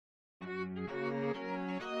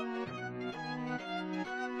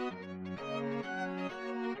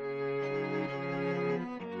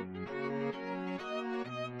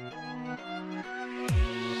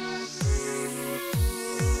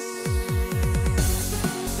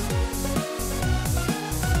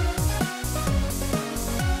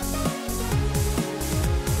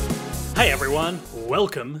Hey everyone,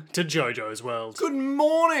 welcome to JoJo's World. Good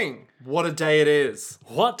morning! What a day it is.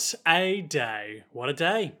 What a day. What a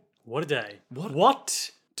day. What a day.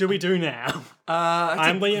 What do we do now?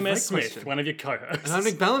 I'm Liam S. Smith, one of your co-hosts. And I'm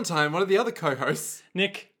Nick Ballantyne, one of the other co-hosts.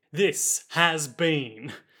 Nick, this has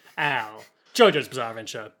been our JoJo's Bizarre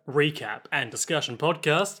Adventure recap and discussion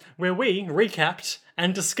podcast, where we recapped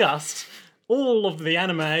and discussed all of the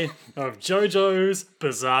anime of JoJo's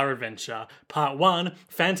Bizarre Adventure. Part 1,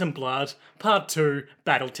 Phantom Blood. Part 2,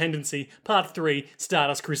 Battle Tendency. Part 3,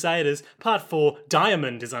 Stardust Crusaders. Part 4,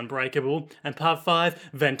 Diamond is Unbreakable. And Part 5,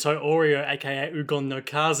 Vento Oreo, aka Ugon no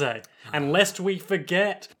Kaze. And lest we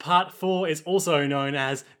forget, Part 4 is also known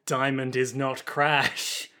as Diamond is Not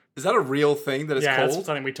Crash. Is that a real thing that it's Yeah, called? that's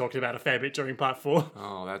something we talked about a fair bit during Part 4.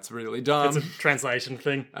 Oh, that's really dumb. It's a translation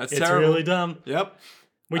thing. That's it's terrible. really dumb. Yep.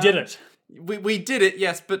 We did it. We did it,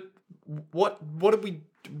 yes, but what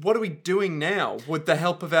are we doing now with the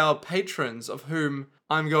help of our patrons, of whom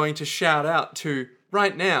I'm going to shout out to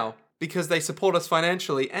right now because they support us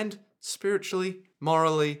financially and spiritually,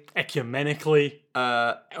 morally, Ecumenically.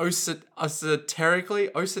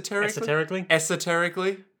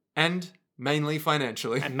 esoterically, and mainly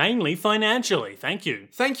financially. And mainly financially. Thank you.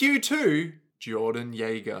 Thank you to Jordan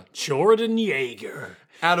Yeager. Jordan Yeager.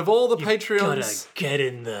 Out of all the Gotta Patreons, get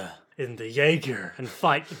in the Jaeger and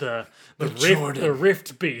fight the Jordan.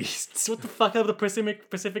 Rift Beasts. What the fuck are the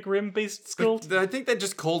Pacific Rim Beasts called? I think they're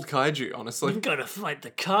just called kaiju, honestly. You gotta fight the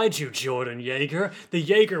kaiju, Jordan Yeager. The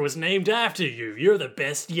Jaeger was named after you. You're the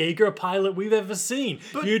best Jaeger pilot we've ever seen.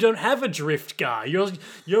 You don't have a drift guy.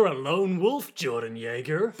 You're a lone wolf, Jordan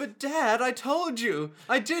Yeager. But Dad, I told you,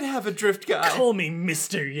 I did have a drift guy. Call me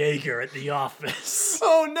Mr. Yeager at the office.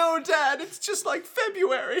 Oh no, Dad, it's just like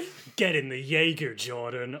February. Get in the Jaeger,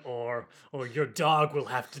 Jordan, or your dog will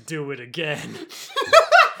have to do it again.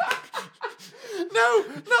 No,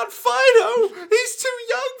 not Fido. He's too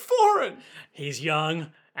young for it. He's young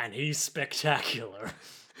and he's spectacular.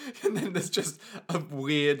 And then there's just a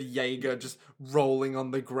weird Jaeger just rolling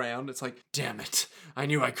on the ground. It's like, damn it, I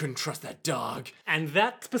knew I couldn't trust that dog. And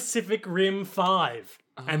that's Pacific Rim 5.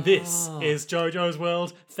 And this is JoJo's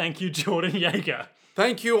World. Thank you, Jordan Yeager.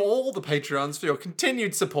 Thank you all the Patreons for your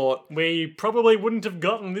continued support. We probably wouldn't have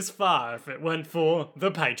gotten this far if it weren't for the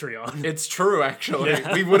Patreon. It's true, actually.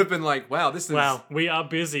 Yeah. We would have been like, wow, this is Wow, we are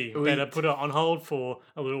busy. Better put it on hold for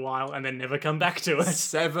a little while and then never come back to it.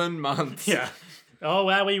 7 months. Yeah. Oh,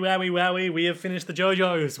 wowie. We have finished the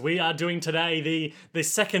JoJo's. We are doing today the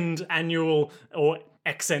second annual, or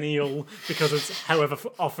exennial, because it's however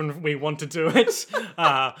often we want to do it,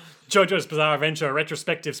 JoJo's Bizarre Adventure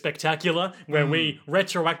Retrospective Spectacular, where we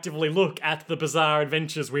retroactively look at the bizarre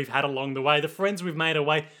adventures we've had along the way, the friends we've made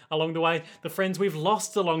along the way, the friends we've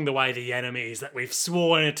lost along the way, the enemies that we've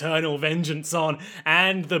sworn eternal vengeance on,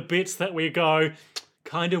 and the bits that we go,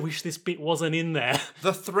 kind of wish this bit wasn't in there.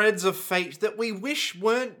 The threads of fate that we wish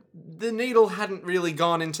weren't, the needle hadn't really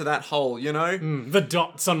gone into that hole, you know? The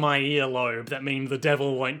dots on my earlobe that mean the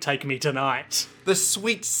devil won't take me tonight. The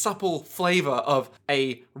sweet, supple flavour of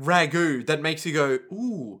a ragu that makes you go,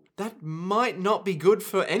 ooh, that might not be good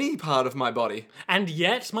for any part of my body. And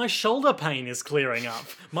yet my shoulder pain is clearing up.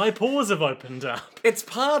 My pores have opened up. It's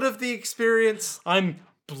part of the experience, I'm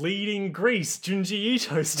bleeding grease, Junji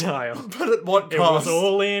Ito style. but at what It cost? was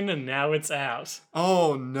all in and now it's out.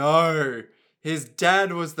 Oh no. His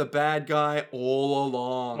dad was the bad guy all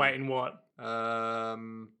along. Wait, in what?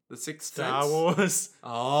 The Sixth Star Sense? Wars?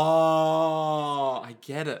 Oh, I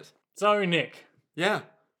get it. So, Nick, Yeah.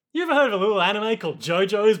 you ever heard of a little anime called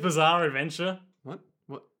JoJo's Bizarre Adventure? What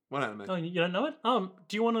anime? Oh, you don't know it? Do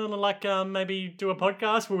you want to, maybe do a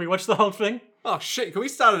podcast where we watch the whole thing? Oh shit, can we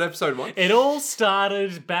start at episode 1? It all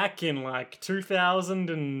started back in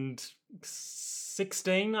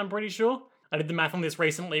 2016, I'm pretty sure. I did the math on this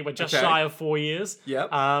recently. We're just Okay. shy of 4 years.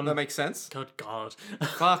 Yep, that makes sense. Good God.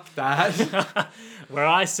 Fuck that. Where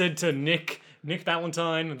I said to Nick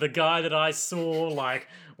Ballantyne, the guy that I saw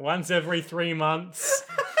once every 3 months.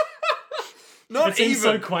 Not It seems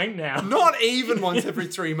even. so quaint now. Not even once every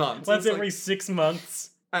 3 months. Once It's every 6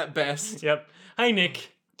 months. at best. Yep. Hey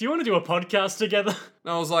Nick, do you want to do a podcast together?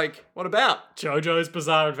 And I was like, what about? JoJo's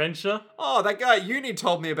Bizarre Adventure? Oh, that guy at uni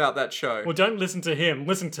told me about that show. Well, don't listen to him,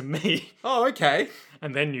 listen to me. Oh, okay.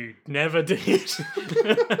 And then you never did.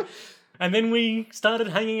 And then we started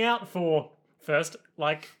hanging out for first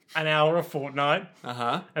an hour a fortnight,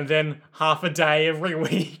 Uh-huh. and then half a day every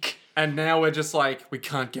week. And now we're just like, we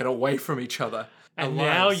can't get away from each other. And Our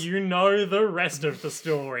now lives. you know the rest of the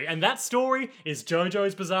story. And that story is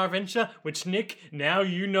JoJo's Bizarre Adventure, which, Nick, now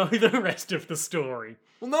you know the rest of the story.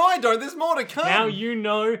 Well, no, I don't. There's more to come. Now you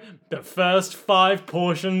know the first 5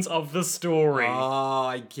 portions of the story. Oh,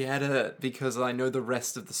 I get it. Because I know the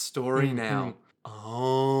rest of the story Mm-hmm. now.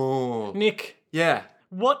 Oh. Nick, Yeah.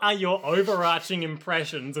 what are your overarching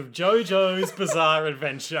impressions of JoJo's Bizarre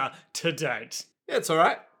Adventure to date? Yeah, it's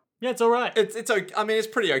alright. Yeah, it's alright. It's okay. I mean, it's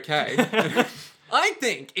pretty okay. I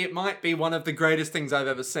think it might be one of the greatest things I've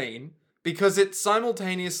ever seen because it's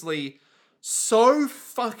simultaneously so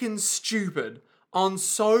fucking stupid on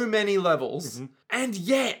so many levels and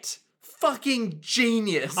yet fucking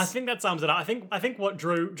genius. I think that sums it up. I think what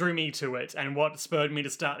drew me to it and what spurred me to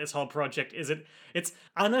start this whole project is it's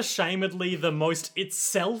unashamedly the most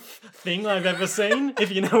itself thing I've ever seen,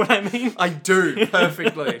 if you know what I mean. I do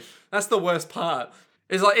perfectly. That's the worst part.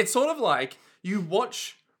 It's sort of like you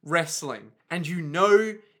watch wrestling and you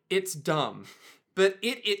know it's dumb. But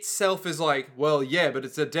it itself is like, well, yeah, but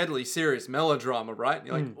it's a deadly serious melodrama, right? And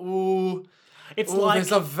you're like, ooh, It's ooh, like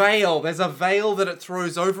there's a veil that it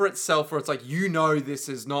throws over itself where it's like, you know this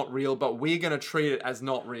is not real, but we're going to treat it as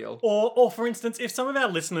not real. Or for instance, if some of our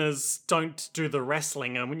listeners don't do the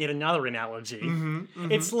wrestling, and we need another analogy,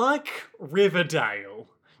 it's like Riverdale,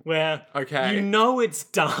 where Okay. you know it's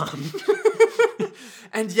dumb.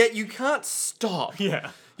 And yet you can't stop.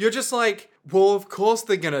 Yeah. You're just like, well, of course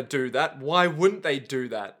they're going to do that. Why wouldn't they do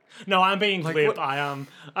that? No, I'm being glib. what-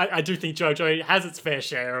 I do think JoJo has its fair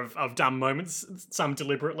share of dumb moments, some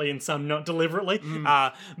deliberately and some not deliberately.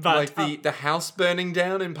 But Like the house burning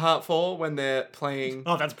down in part 4 when they're playing.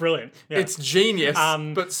 oh, that's brilliant. Yeah. It's genius,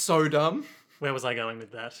 Um, but so dumb. Where was I going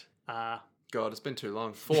with that? God, it's been too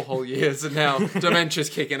long. 4 whole years and now dementia's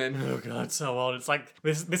kicking in. Oh god, so old. It's like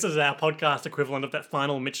this is our podcast equivalent of that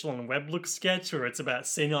final Mitchell and Webb look sketch where it's about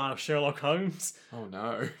senile Sherlock Holmes. Oh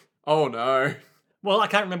no. Oh no. Well, I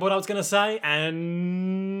can't remember what I was going to say,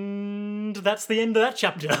 and that's the end of that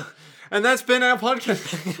chapter. And that's been our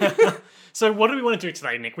podcast. So what do we want to do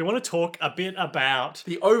today, Nick? We want to talk a bit about,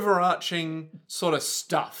 The overarching sort of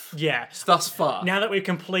stuff. yeah, Thus far. now that we've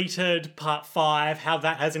completed part 5, how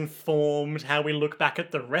that has informed how we look back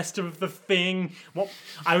at the rest of the thing. What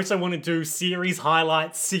I also want to do series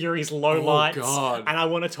highlights, series lowlights, God. and I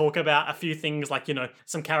want to talk about a few things like, you know,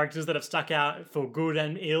 some characters that have stuck out for good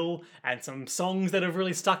and ill, and some songs that have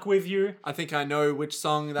really stuck with you. I think I know which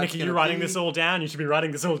song that's Nick, are going you writing this all down? You should be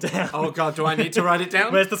writing this all down. Oh god, do I need to write it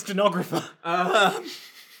down? Where's the stenographer?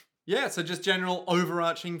 Yeah, so just general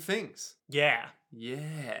overarching things. Yeah.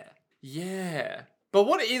 Yeah. But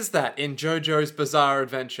what is that in JoJo's Bizarre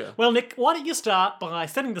Adventure? Well, Nick, why don't you start by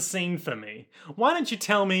setting the scene for me? Why don't you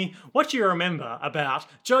tell me what you remember about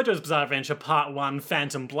JoJo's Bizarre Adventure Part 1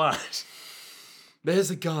 Phantom Blood?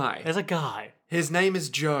 There's a guy. There's a guy, His name is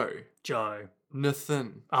Joe. Joe.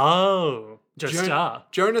 Nathan. Oh, Joestar.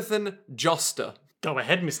 Jonathan Joster. Go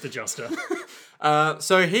ahead, Mr. Joster.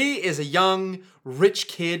 So he is a young, rich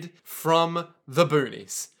kid from the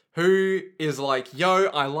boonies who is like, yo,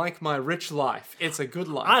 I like my rich life. It's a good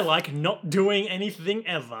life. I like not doing anything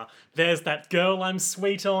ever. There's that girl I'm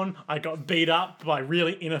sweet on. I got beat up by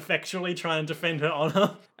really ineffectually trying to defend her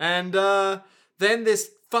honor. And then this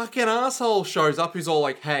fucking asshole shows up who's all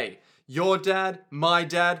like, hey, your dad, my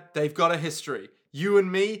dad, they've got a history. You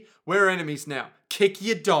and me, we're enemies now. Kick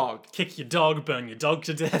your dog. Kick your dog, burn your dog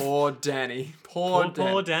to death. Poor Danny. Poor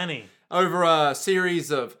Danny. Poor Danny. Over a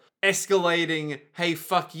series of escalating, hey,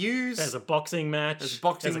 fuck yous. There's a boxing match. There's a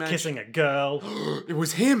boxing match. Kissing a girl. It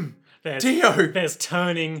was him. There's, Dio. There's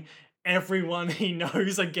turning everyone he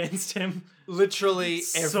knows against him Literally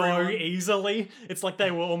so everyone. easily. It's like they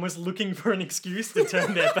were almost looking for an excuse to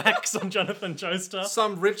turn their backs on Jonathan Joestar.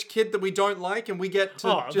 Some rich kid that we don't like and we get to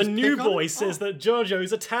Oh, just the new pick on boy him? says that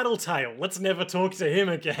Jojo's a tattletale. Let's never talk to him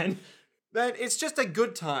again. Man, it's just a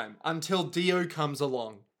good time until Dio comes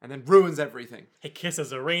along and then ruins everything. He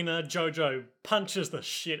kisses Arena. Jojo punches the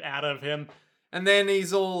shit out of him. And then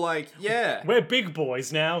he's all like, yeah. We're big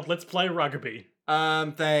boys now. Let's play rugby.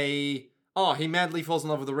 He madly falls in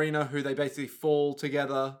love with Arena, who they basically fall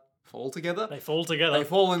together. Fall together? They fall together. They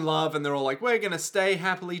fall in love and they're all like, we're gonna stay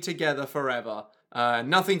happily together forever.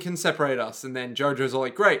 Nothing can separate us. And then Jojo's all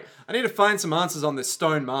like, great, I need to find some answers on this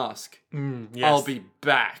stone mask. Yes. I'll be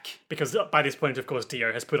back. Because by this point, of course,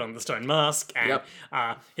 Dio has put on the stone mask and Yep.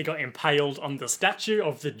 he got impaled on the statue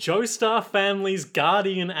of the Joestar family's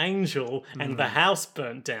guardian angel and the house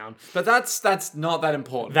burnt down. But that's not that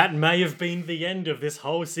important. That may have been the end of this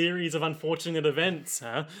whole series of unfortunate events,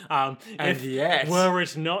 huh? And yet- were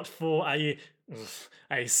it not for a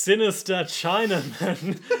A sinister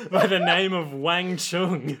Chinaman by the name of Wang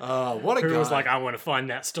Chung. Oh, what a guy. Who was like, I want to find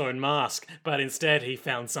that stone mask. But instead he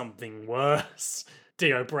found something worse.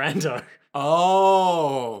 Dio Brando.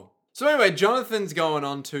 Oh. So anyway, Jonathan's going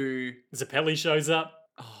on to... Zappelli shows up.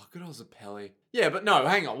 Oh, good old Zappelli. Yeah, but no,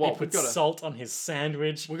 hang on. He What? puts salt on his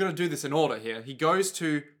sandwich. We've got to do this in order here. He goes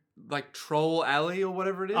to, like, Troll Alley or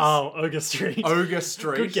whatever it is. Oh, Ogre Street. Ogre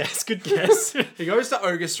Street. Good guess, good guess. He goes to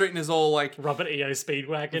Ogre Street and is all like... Robert E.O.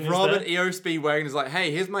 Speedwagon Robert is E.O. Speedwagon is like,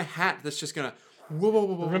 hey, here's my hat that's just gonna... Whoa, whoa,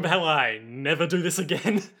 whoa, whoa. Remember how I never do this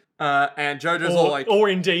again? And Jojo's all like... Or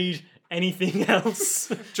indeed, anything else.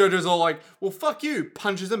 Jojo's all like, well, fuck you.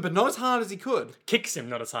 Punches him, but not as hard as he could. Kicks him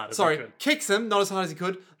not as hard as he Sorry, could. kicks him, not as hard as he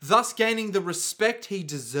could, thus gaining the respect he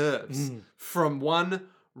deserves from one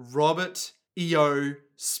Robert E.O.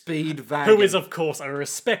 Speedwagon. Who is, of course, a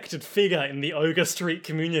respected figure in the Ogre Street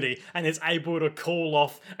community and is able to call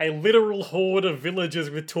off a literal horde of villagers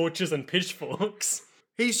with torches and pitchforks.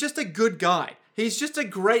 He's just a good guy. He's just a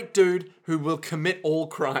great dude who will commit all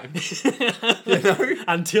crime. You know?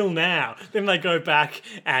 Until now. Then they go back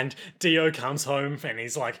and Dio comes home and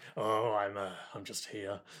he's like, oh, I'm just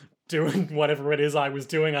here doing whatever it is I was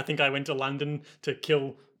doing. I think I went to London to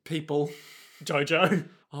kill People. Jojo.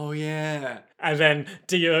 Oh, yeah. And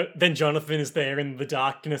then Jonathan is there in the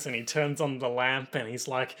darkness and he turns on the lamp and he's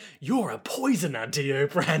like, you're a poisoner, Dio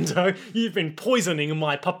Brando. You've been poisoning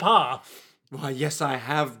my papa. Why, yes, I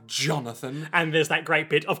have, Jonathan. And there's that great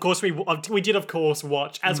bit. Of course, we did, of course,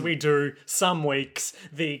 watch, as we do some weeks,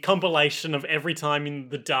 the compilation of every time in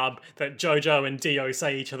the dub that Jojo and Dio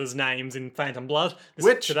say each other's names in Phantom Blood.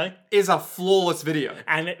 Which today. is a flawless video.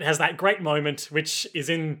 And it has that great moment, which is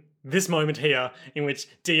in this moment here, in which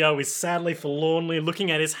Dio is sadly, forlornly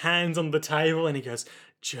looking at his hands on the table and he goes,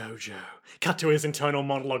 Jojo. Cut to his internal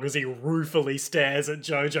monologue as he ruefully stares at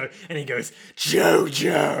Jojo and he goes,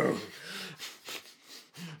 Jojo.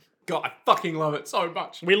 God, I fucking love it so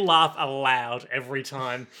much. We laugh aloud every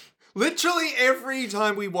time. Literally every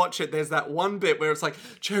time we watch it, there's that one bit where it's like,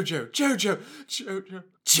 Jojo, Jojo, Jojo,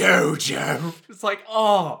 Jojo. It's like,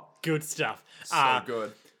 oh. Good stuff. So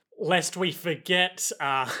good. Lest we forget,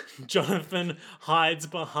 Jonathan hides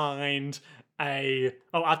behind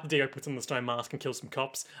after Dio puts on the stone mask and kills some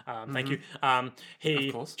cops, thank you, Of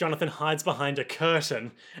course. Jonathan hides behind a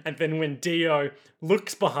curtain, and then when Dio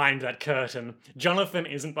looks behind that curtain, Jonathan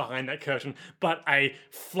isn't behind that curtain, but a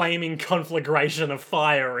flaming conflagration of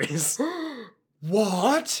fire is.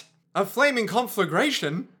 What? A flaming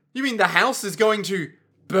conflagration? You mean the house is going to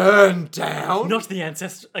burn down? Not the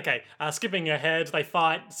ancestor. Okay, skipping ahead, they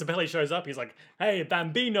fight, Zappelli shows up, he's like, hey,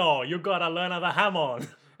 Bambino, you gotta learn how to hammer.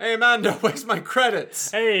 Hey, Amanda, where's my credits?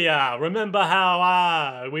 Hey, remember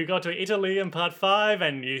how we got to Italy in part 5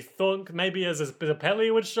 and you thought maybe as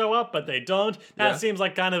Zappelli would show up, but they don't? That Yeah. seems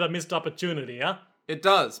like kind of a missed opportunity, huh? It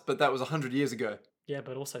does, but that was 100 years ago. Yeah,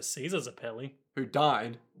 but also Caesar Zappelli. Who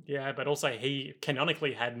died? Yeah, but also he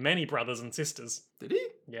canonically had many brothers and sisters. Did he?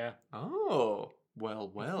 Yeah. Oh, well.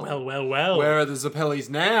 Well. Where are the Zappellis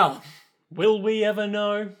now? Will we ever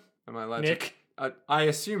know, Am I allowed Nick? to? I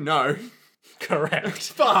assume no.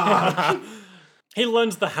 Correct. Fuck! He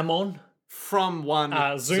learns the hamon. From one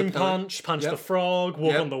Zoom Zappelli. punch Yep. the frog,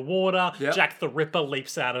 walk Yep. on the water, Yep. Jack the Ripper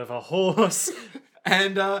leaps out of a horse.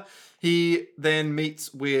 And he then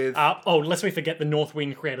meets with... Lest we forget the North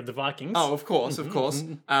Wind created the Vikings. Oh, of course.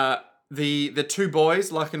 The two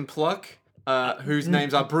boys, Luck and Pluck, whose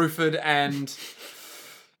names are Bruford and...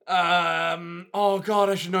 oh god,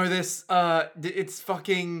 I should know this. It's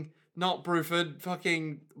fucking... Not Bruford,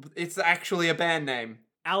 fucking... It's actually a band name.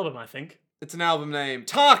 Album, I think. It's an album name.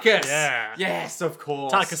 Tarkus! Yeah. Yes, of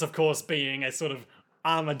course. Tarkus, of course, being a sort of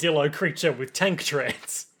armadillo creature with tank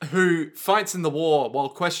treads. Who fights in the war while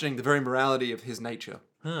questioning the very morality of his nature.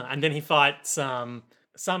 And then he fights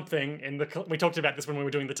something in the... We talked about this when we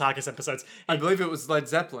were doing the Tarkus episodes. I believe it was Led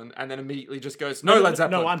Zeppelin, and then immediately just goes, no, Led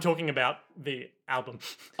Zeppelin. No, I'm talking about the album.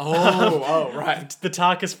 Oh, right. The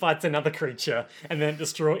Tarkus fights another creature, and then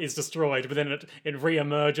is destroyed, but then it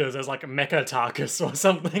re-emerges as like a Mecha Tarkus or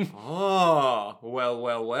something. Oh,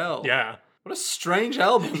 well. Yeah. What a strange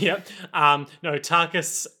album. Yep. No,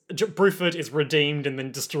 Tarkus, Bruford is redeemed and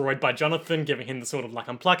then destroyed by Jonathan, giving him the sort of Luck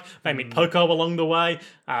and Pluck. They meet Poco along the way.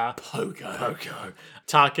 Poco.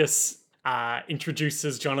 Tarkus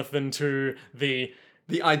introduces Jonathan to the...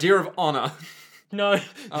 The idea of honor. No,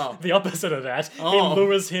 Oh. the opposite of that. Oh. He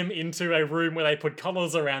lures him into a room where they put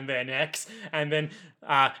collars around their necks, and then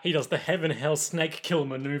he does the heaven hell snake kill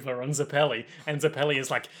maneuver on Zappelli, and Zappelli is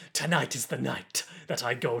like, tonight is the night that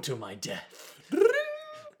I go to my death.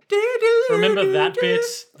 Remember that bit?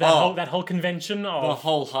 That whole convention The of...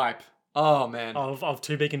 whole hype. Oh, man. of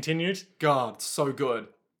To Be Continued. God, so good.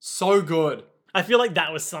 So good. I feel like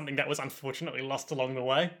that was something that was unfortunately lost along the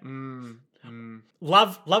way.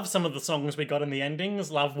 Love some of the songs we got in the endings.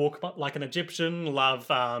 Love Walk Like an Egyptian. Love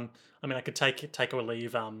I mean, I could take or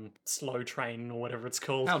leave Slow Train or whatever it's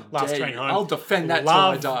called. How Last dare Train you. Home. I'll defend that till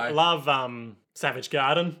I die. Love Savage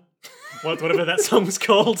Garden. Whatever that song's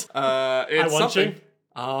called. It's I Want something. You.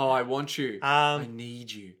 Oh, I Want You. I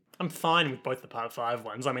Need You. I'm fine with both the Part 5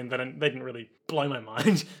 ones. I mean, they didn't really blow my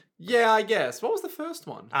mind. Yeah, I guess. What was the first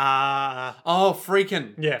one? Oh,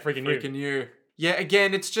 Freaking. yeah, freaking you. Freaking You. Yeah,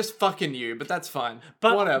 again, it's just fucking you, but that's fine.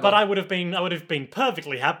 But Whatever. But I would have been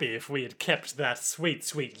perfectly happy if we had kept that sweet,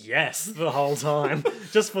 sweet yes the whole time,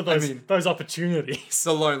 just for those opportunities.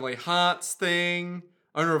 The Lonely Hearts thing.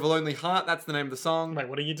 Owner of a Lonely Heart, that's the name of the song. Wait,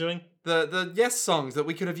 what are you doing? The yes songs that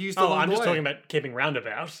we could have used Oh, along I'm the just way. talking about keeping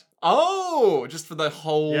roundabout. Oh, just for the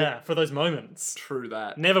whole... Yeah, for those moments. True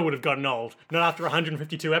that. Never would have gotten old. Not after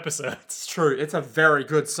 152 episodes. It's true. It's a very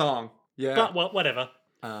good song. Yeah. But well, whatever.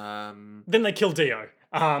 Um... Then they kill Dio.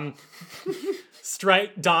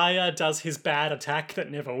 Straight Dyer does his bad attack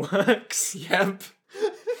that never works. Yep.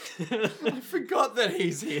 I forgot that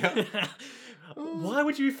he's here. Why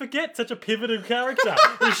would you forget such a pivotal character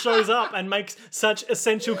who shows up and makes such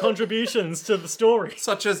essential contributions to the story?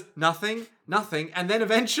 Such as nothing, and then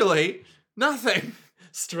eventually, nothing.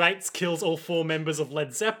 Straits kills all 4 members of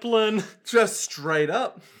Led Zeppelin. Just straight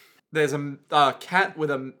up. There's a cat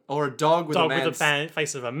with or a dog with Dog a with the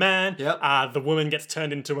face of a man. Yep. The woman gets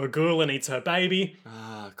turned into a ghoul and eats her baby.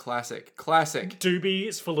 Classic. Doobie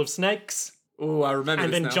is full of snakes. Oh, I remember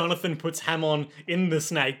And this then now. Jonathan puts Hammond in the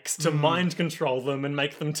snakes to mind control them and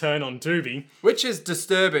make them turn on Doobie. Which is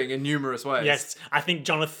disturbing in numerous ways. Yes, I think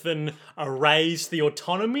Jonathan erased the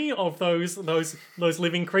autonomy of those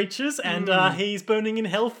living creatures, and he's burning in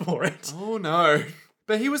hell for it. Oh no.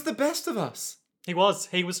 But he was the best of us. He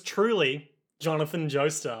was truly Jonathan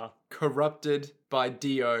Joestar. Corrupted by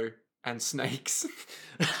Dio and snakes.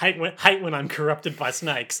 hate when I'm corrupted by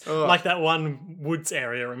snakes, like that one woods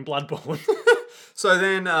area in Bloodborne. So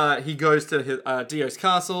then he goes to Dio's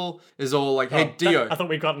castle, is all like, hey, Dio. I thought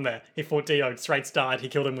we'd gotten there. He fought Dio, Straits died, he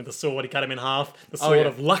killed him with a sword, he cut him in half. The sword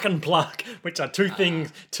of luck and pluck, which are two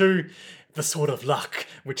things, the sword of luck,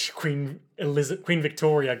 which Queen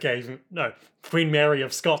Victoria gave me. No, Queen Mary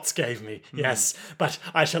of Scots gave me. Yes, but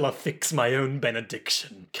I shall affix my own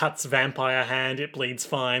benediction. Cuts vampire hand, it bleeds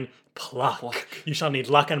fine. Pluck. You shall need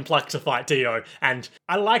luck and pluck to fight Dio. And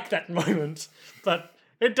I like that moment, but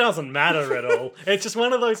it doesn't matter at all. It's just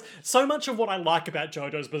one of those... So much of what I like about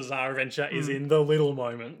JoJo's Bizarre Adventure is in the little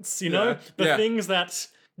moments, you know? The things that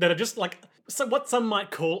are just like... So what some might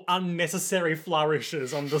call unnecessary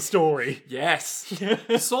flourishes on the story. Yes.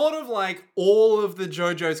 Sort of like all of the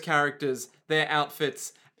JoJo's characters, their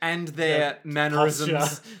outfits, and their mannerisms.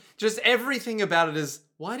 posture. Just everything about it is,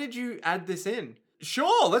 why did you add this in?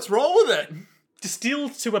 Sure, let's roll with it.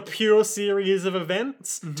 Distilled to a pure series of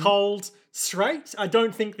events, told straight. I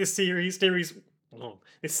don't think this series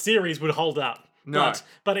would hold up. No.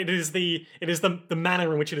 But it is the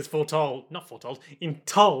manner in which it is told.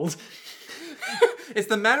 It's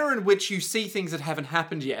the manner in which you see things that haven't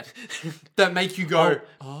happened yet that make you go,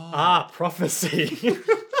 Prophecy.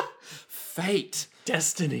 fate.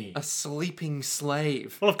 Destiny. A sleeping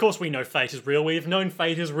slave. Well, of course we know fate is real. We've known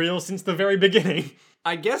fate is real since the very beginning.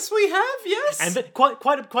 I guess we have, yes. And quite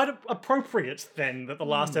appropriate then that the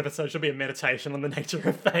last episode should be a meditation on the nature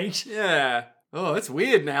of fate. Yeah. Oh, that's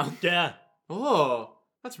weird now. Yeah. Oh,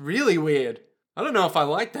 that's really weird. I don't know if I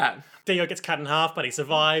like that. Dio gets cut in half, but he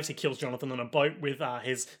survives. He kills Jonathan on a boat with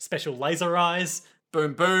his special laser eyes.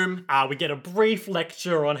 Boom, boom. We get a brief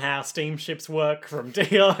lecture on how steamships work from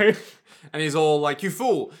Dio. And he's all like, you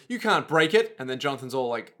fool, you can't break it. And then Jonathan's all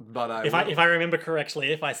like, but I If will. I remember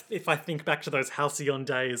correctly, if I think back to those Halcyon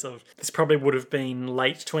days of... This probably would have been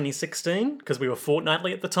late 2016, because we were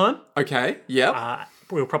fortnightly at the time. Okay, yep.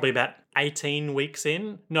 We were probably about 18 weeks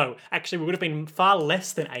in. No, actually, we would have been far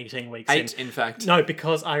less than 18 weeks in. 8, in fact. No,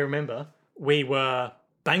 because I remember we were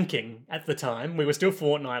banking at the time. We were still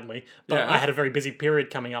fortnightly, but Yeah. I had a very busy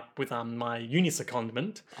period coming up with my uni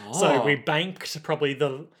secondment. So we banked probably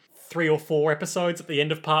the 3 or 4 episodes at the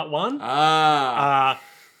end of part 1.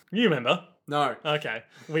 You remember? No. Okay.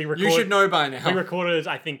 We recorded, You should know by now. We recorded,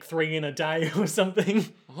 I think, 3 in a day or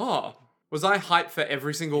something. Oh. Was I hyped for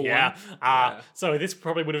every single Yeah. one? So this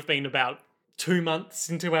probably would have been about 2 months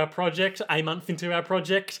into our project, a month into our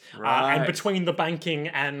project, Right. and between the banking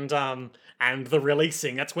and the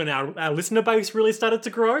releasing, that's when our listener base really started to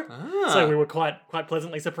grow. So we were quite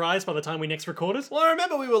pleasantly surprised by the time we next recorded. Well, I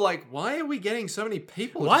remember we were like, why are we getting so many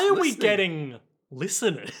people? Why just are we listening? getting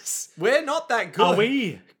listeners. We're not that good. Are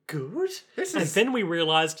we good? This And is- then we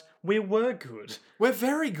realised we were good. We're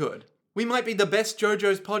very good. We might be the best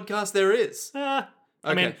JoJo's podcast there is. I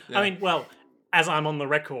Okay, mean, well, as I'm on the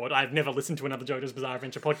record, I've never listened to another JoJo's Bizarre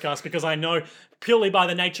Adventure podcast because I know purely by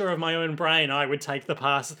the nature of my own brain, I would take the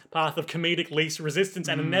path of comedic least resistance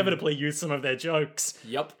and inevitably use some of their jokes.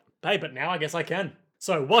 Yep. Hey, but now I guess I can.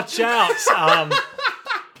 So watch out.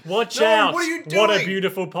 Watch No, out. what are you What a doing?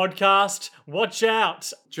 beautiful podcast. Watch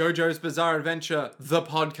out. JoJo's Bizarre Adventure, the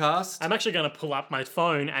podcast. I'm actually going to pull up my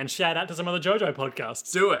phone and shout out to some other JoJo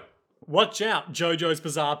podcasts. Do it. Watch out, JoJo's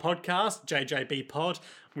Bizarre Podcast, JJB Pod,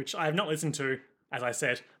 which I have not listened to, as I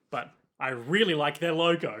said, but I really like their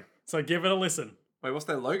logo. So give it a listen. Wait, what's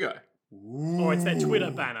their logo? Or it's their Twitter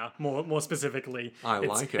banner, more specifically. I It's-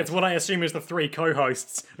 like it. It's what I assume is the three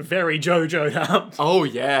co-hosts, very JoJo'd up. Oh,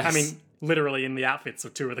 yes. I mean, literally in the outfits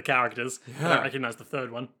of two of the characters. I Yeah. don't recognize the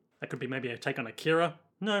third one. That could be maybe a take on Akira.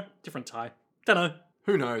 No, different tie. Don't know.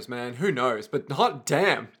 who knows, man? Who knows? But hot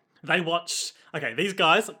damn. They watched... Okay, these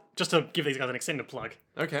guys, just to give these guys an extended plug,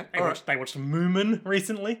 Okay, they all watched Moomin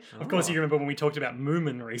recently. Of course, you remember when we talked about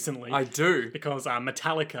Moomin recently. I do. Because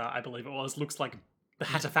Metallica, I believe it was, looks like the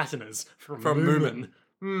Hatterfatteners from Moomin.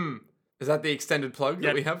 Moomin. Is that the extended plug Yep.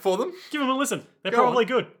 that we have for them? Give them a listen. They're Go probably on.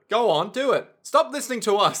 good. Go on, do it. Stop listening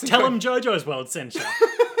to us. Tell them JoJo's World sent you.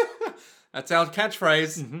 That's our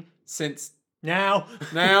catchphrase since Now.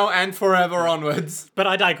 now and forever onwards. But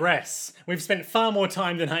I digress. We've spent far more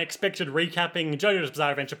time than I expected recapping JoJo's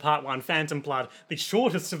Bizarre Adventure Part 1, Phantom Blood, the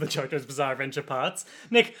shortest of the JoJo's Bizarre Adventure parts.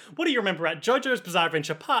 Nick, what do you remember at JoJo's Bizarre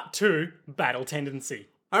Adventure Part 2, Battle Tendency?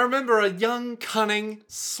 I remember a young, cunning,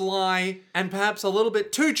 sly, and perhaps a little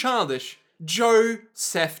bit too childish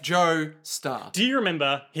Joseph Joestar. Do you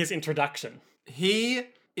remember his introduction? He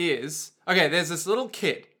is... Okay, there's this little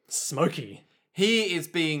kid. Smokey. He is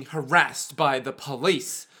being harassed by the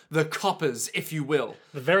police, the coppers, if you will.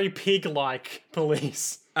 The very pig-like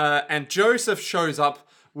police. And Joseph shows up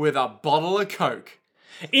with a bottle of Coke.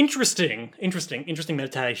 Interesting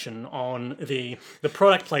meditation on the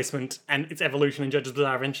product placement and its evolution in JoJo's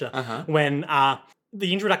Bizarre Adventure. When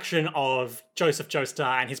the introduction of Joseph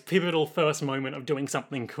Joestar and his pivotal first moment of doing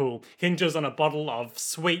something cool hinges on a bottle of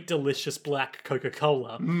sweet, delicious black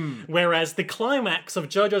Coca-Cola. Whereas the climax of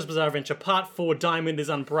JoJo's Bizarre Adventure Part 4, Diamond is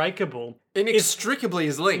Unbreakable, Inextricably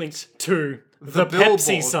is linked. linked to the billboard.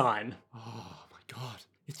 Pepsi sign. Oh my god.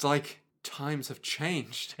 It's like times have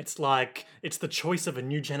changed. It's like, it's the choice of a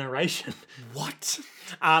new generation. What?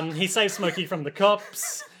 He saves Smokey from the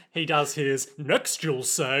cops. He does his next, you'll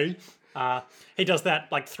say. He does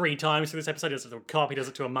that like 3 times through this episode. He does it to a cop, he does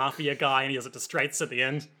it to a mafia guy, and he does it to Straits at the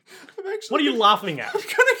end. What are you laughing at? I'm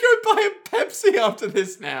gonna go buy a Pepsi after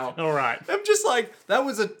this now. All right. I'm just like, that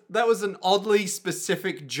was an oddly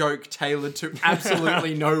specific joke tailored to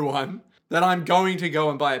absolutely no one that I'm going to go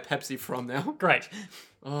and buy a Pepsi from now. Great.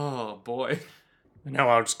 Oh boy. Now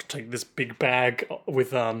I'll just take this big bag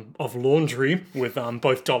with of laundry with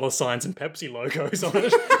both dollar signs and Pepsi logos on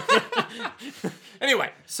it.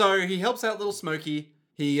 Anyway, so he helps out little Smokey.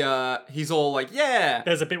 He's all like, yeah.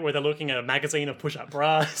 There's a bit where they're looking at a magazine of push-up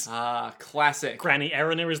bras. Classic. Granny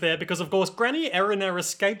Erina is there because, of course, Granny Erina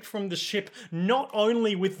escaped from the ship not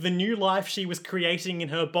only with the new life she was creating in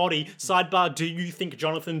her body. Sidebar, do you think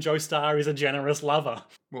Jonathan Joestar is a generous lover?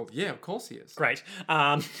 Well, yeah, of course he is. Great.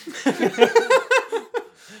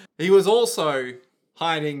 He was also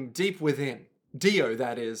hiding deep within, Dio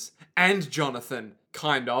that is, and Jonathan,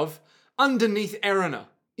 kind of, underneath Erina,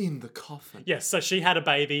 in the coffin. Yes, so she had a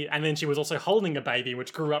baby, and then she was also holding a baby,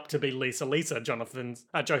 which grew up to be Lisa,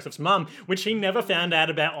 Joseph's mum, which he never found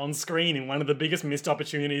out about on screen in one of the biggest missed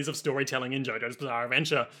opportunities of storytelling in JoJo's Bizarre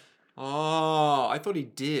Adventure. Oh, I thought he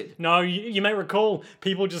did. No, you may recall,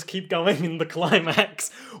 people just keep going in the climax.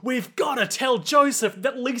 We've got to tell Joseph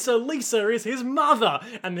that Lisa is his mother.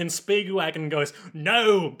 And then Speedwagon goes,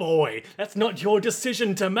 no, boy, that's not your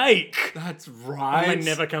decision to make. That's right. And they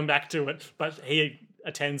never come back to it, but he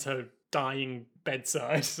attends her dying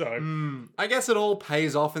bedside, so... I guess it all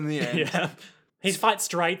pays off in the end. Yeah. He fights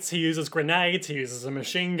Straits, he uses grenades, he uses a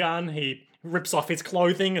machine gun, he rips off his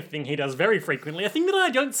clothing, a thing he does very frequently, a thing that I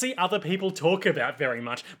don't see other people talk about very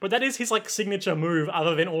much, but that is his, like, signature move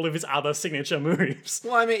other than all of his other signature moves.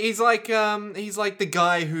 Well, I mean, he's like the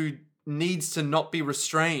guy who needs to not be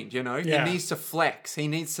restrained, you know? Yeah. He needs to flex. He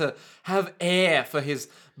needs to have air for his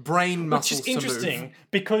brain muscles Which is interesting, to move.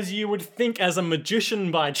 because you would think as a magician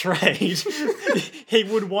by trade, he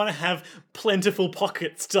would want to have plentiful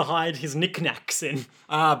pockets to hide his knickknacks in.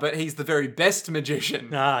 But he's the very best magician.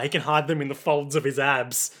 He can hide them in the folds of his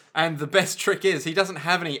abs. And the best trick is he doesn't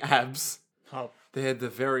have any abs. Oh, They're the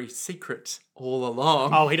very secret all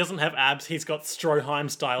along. Oh, he doesn't have abs. He's got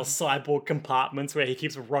Stroheim-style cyborg compartments where he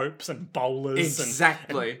keeps ropes and bowlers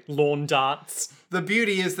Exactly. and lawn darts. The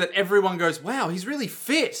beauty is that everyone goes, wow, he's really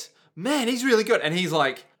fit. Man, he's really good. And he's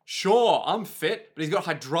like, sure, I'm fit, but he's got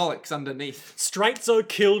hydraulics underneath. Straightso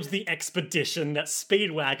killed the expedition that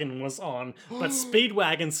Speedwagon was on, but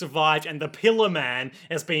Speedwagon survived and the Pillar Man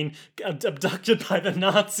has been abducted by the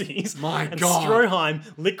Nazis. My and God. Stroheim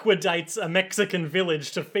liquidates a Mexican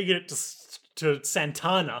village to feed it to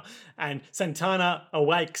Santana, and Santana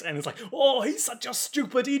awakes and is like, oh, he's such a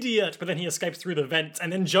stupid idiot, but then he escapes through the vents,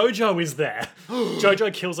 and then Jojo is there.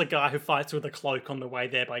 Jojo kills a guy who fights with a cloak on the way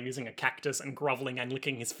there by using a cactus and groveling and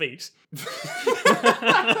licking his feet.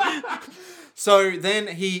 So then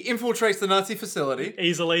he infiltrates the Nazi facility,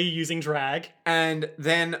 Easily using drag. and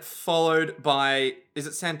then followed by, is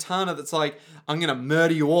it Santana that's like, I'm gonna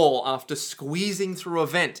murder you all after squeezing through a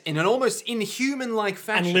vent in an almost inhuman-like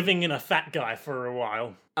fashion. And living in a fat guy for a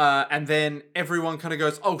while. And then everyone kind of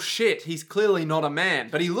goes, oh shit, he's clearly not a man,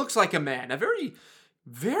 but he looks like a man. A very,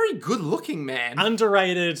 very good-looking man.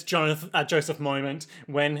 Underrated Joseph moment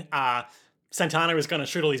when Santana is going to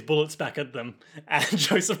shoot all these bullets back at them, and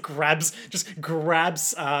Joseph grabs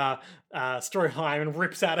Stroheim and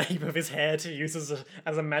rips out a heap of his hair to use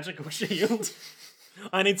as a magical shield.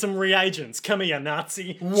 I need some reagents. Come here,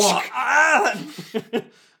 Nazi. What?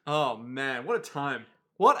 Oh man, what a time.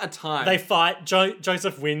 What a time. They fight.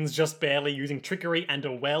 Joseph wins just barely using trickery and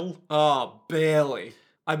a well. Oh, barely.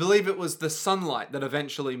 I believe it was the sunlight that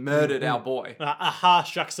eventually murdered our boy. A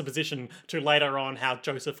harsh juxtaposition to later on how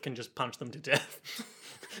Joseph can just punch them to death.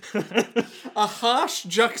 A harsh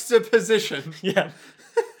juxtaposition. Yeah.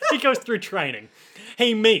 He goes through training.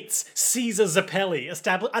 He meets Caesar Zappelli.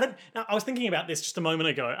 I was thinking about this just a moment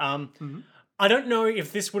ago. I don't know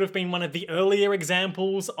if this would have been one of the earlier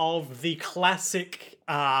examples of the classic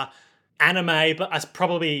anime, but as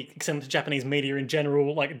probably extended to Japanese media in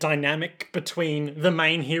general, like dynamic between the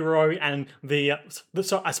main hero and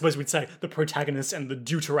so I suppose we'd say the protagonist and the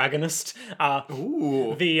deuteragonist.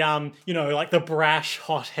 Ooh. Like the brash,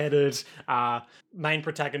 hot-headed main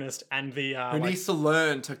protagonist and the Who needs to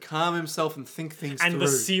learn to calm himself and think things and through. the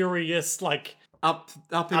serious, like up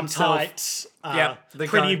himself. uptight, the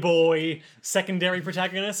pretty guy boy secondary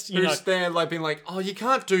protagonist. You know, who's there like being like, oh, you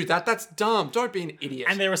can't do that. That's dumb. Don't be an idiot.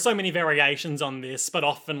 and there are so many variations on this, but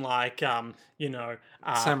often like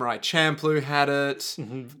Samurai Champloo had it.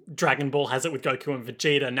 Dragon Ball has it with Goku and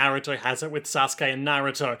Vegeta. Naruto has it with Sasuke and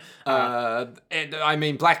Naruto. And I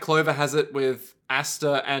mean, Black Clover has it with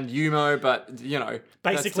Asta and Yumo, but you know,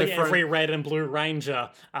 Basically, that's different. every Red and Blue Ranger,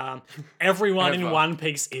 everyone in Ever. One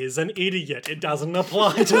Piece is an idiot. It doesn't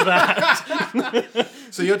apply to that.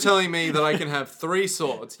 So you're telling me that I can have 3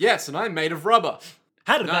 swords? Yes, and I'm made of rubber.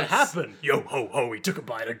 How did that Nice. happen? Yo ho ho! He took a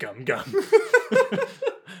bite of gum gum.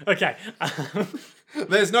 Okay,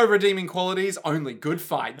 There's no redeeming qualities, only good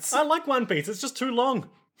fights. I like One Piece. It's just too long.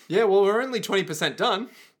 Yeah, well, we're only 20% done.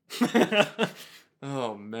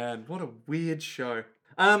 Oh man, what a weird show.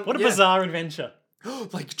 What a bizarre adventure.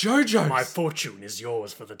 like JoJo's. My fortune is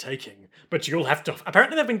yours for the taking, but you'll have to...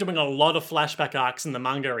 Apparently they've been doing a lot of flashback arcs in the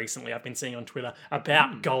manga recently, I've been seeing on Twitter,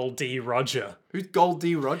 about Gold D. Roger. Who's Gold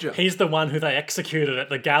D. Roger? He's the one who they executed at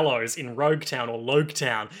the gallows in Rogue Town or Logue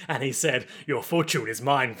Town, and he said, your fortune is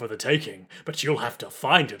mine for the taking, but you'll have to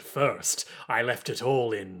find it first. I left it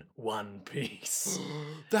all in One Piece.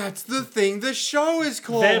 That's the thing the show is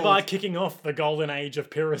called. Thereby kicking off the golden age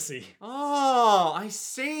of piracy. Oh, I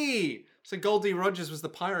see. So Gold D. Rogers was the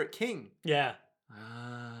pirate king. Yeah.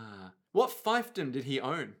 Ah. What fiefdom did he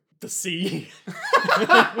own? The sea.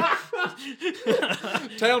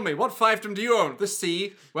 Tell me, what fiefdom do you own? The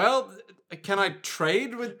sea. Well, can I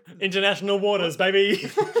trade with... International waters, baby.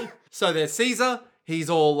 So there's Caesar.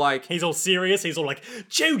 He's all like... He's all serious. He's all like,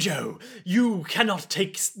 Jojo, you cannot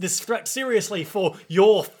take this threat seriously, for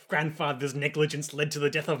your grandfather's negligence led to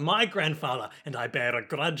the death of my grandfather, and I bear a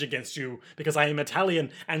grudge against you because I am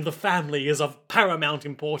Italian and the family is of paramount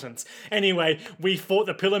importance. Anyway, we fought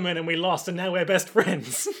the Pillarmen and we lost, and now we're best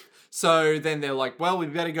friends. So then they're like, well, we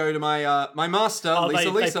better go to my my master,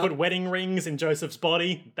 Lisa. They put wedding rings in Joseph's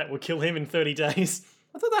body that will kill him in 30 days.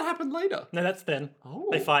 I thought that happened later. No, that's then. Oh.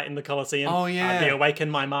 They fight in the Colosseum. Oh, yeah. The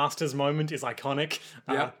awaken my masters moment is iconic.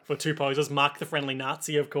 Yeah. For 2 poses. Mark the Friendly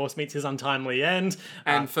Nazi, of course, meets his untimely end.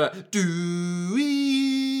 And for... I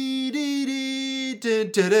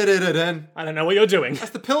don't know what you're doing.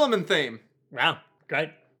 That's the Pillarman theme. Wow, great.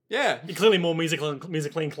 Yeah. You're clearly more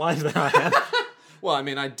musically inclined than I am. Well, I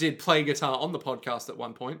mean, I did play guitar on the podcast at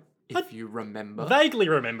one point. if you remember. Vaguely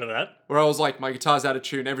remember that. Where I was like, my guitar's out of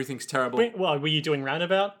tune, everything's terrible. Well, were you doing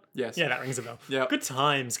Roundabout? Yes. Yeah, that rings a bell. Yep. Good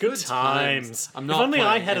times. Good times. I'm If not only I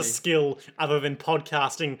playing had a any. skill other than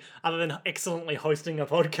podcasting, other than excellently hosting a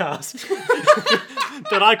podcast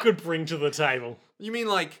that I could bring to the table. You mean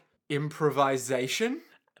like improvisation?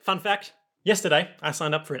 Fun fact, yesterday I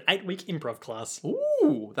signed up for an 8-week improv class.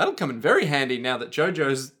 Ooh, that'll come in very handy now that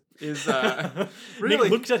JoJo's is really...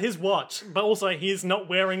 Nick looked at his watch, but also he's not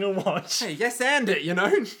wearing a watch. Hey, yes and it, you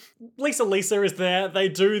know? Lisa is there. They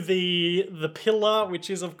do the pillar,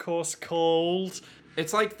 which is of course called...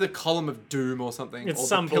 It's like the Column of Doom or something. It's or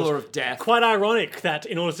some the Pillar bullshit. of Death. Quite ironic that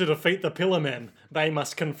in order to defeat the Pillar Men, they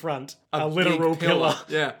must confront a literal Big pillar.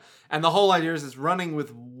 Yeah. And the whole idea is it's running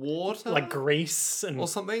with water? Like grease and... or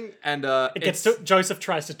something. And Joseph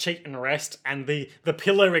tries to cheat and rest, and the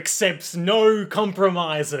pillar accepts no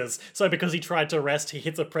compromises. So because he tried to rest, he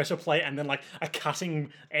hits a pressure plate, and then like a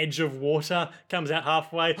cutting edge of water comes out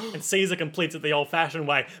halfway, and Caesar completes it the old-fashioned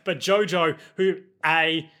way. But Jojo, who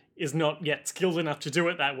is not yet skilled enough to do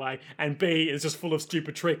it that way, and B is just full of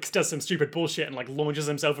stupid tricks, does some stupid bullshit, and like launches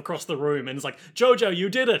himself across the room, and is like, Jojo, you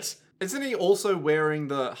did it! Isn't he also wearing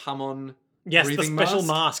the Hammond Yes, the breathing special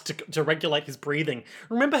mask? to regulate his breathing.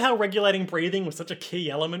 Remember how regulating breathing was such a key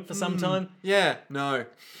element for some time? Yeah, no.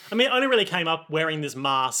 I mean, it only really came up wearing this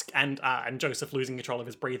mask and Joseph losing control of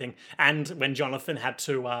his breathing, and when Jonathan had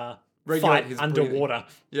to Regulate fight his underwater.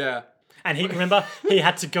 Yeah. And remember, he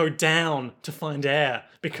had to go down to find air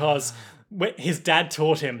because his dad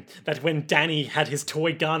taught him that when Danny had his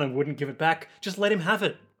toy gun and wouldn't give it back, just let him have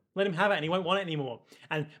it. Let him have it and he won't want it anymore.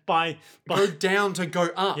 And by Go down to go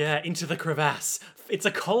up. yeah, into the crevasse. It's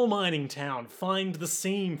a coal mining town. Find the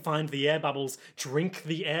seam, find the air bubbles, drink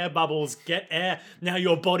the air bubbles, get air. Now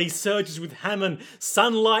your body surges with Hammond,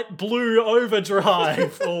 sunlight blue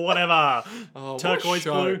overdrive, or whatever. Oh, Turquoise what a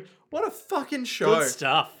show. blue. What a fucking show. Good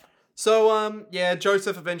stuff. So, yeah,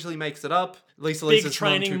 Joseph eventually makes it up. Big Lisa's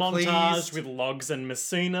training none too montage pleased. with Logs and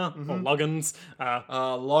Messina, or Loggins.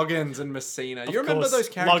 Loggins and Messina. You remember Of course, those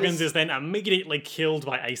characters? Loggins is then immediately killed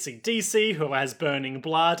by AC/DC, who has burning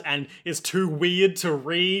blood and is too weird to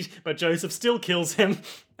read, but Joseph still kills him.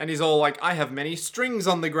 And he's all like, I have many strings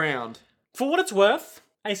on the ground. For what it's worth,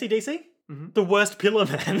 AC/DC, the worst pillar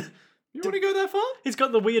man. You want to go that far? He's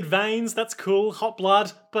got the weird veins, that's cool, hot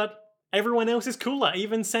blood, but everyone else is cooler,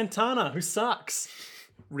 even Santana, who sucks.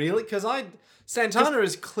 Really? Because Santana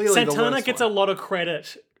is clearly the worst Santana gets one. a lot of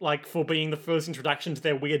credit, like, for being the first introduction to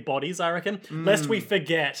their weird bodies, I reckon. Lest we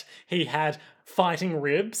forget, he had fighting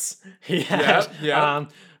ribs, he had yeah.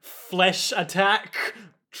 flesh attack.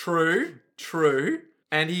 True.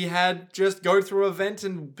 And he had just go through a vent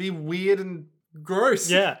and be weird and gross.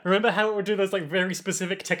 Yeah, remember how it would do those, like, very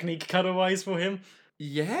specific technique cutaways for him?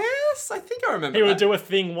 Yes, I think I remember He would that. do a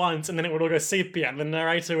thing once, and then it would all go sepia, and the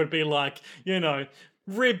narrator would be like,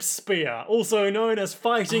 rib spear, also known as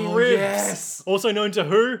fighting ribs. yes. Also known to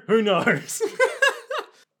who? Who knows?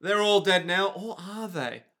 They're all dead now, or are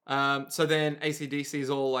they? So then AC/DC is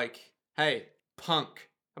all like, hey, punk,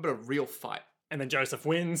 how about a real fight? And then Joseph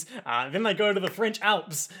wins. Then they go to the French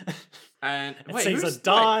Alps. And Caesar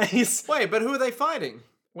dies. Wait, but who are they fighting?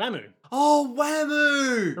 Whammoo. Oh,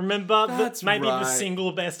 Whammoo! Remember That's maybe the right.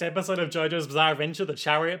 single best episode of JoJo's Bizarre Adventure, the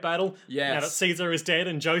chariot battle? Yes. Now that Caesar is dead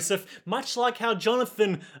and Joseph, much like how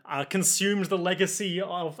Jonathan consumed the legacy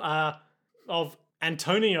of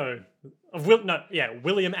Antonio.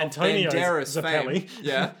 William Antonio Banderas Zappelli. fame.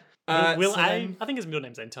 Yeah. Will so A. then- I think his middle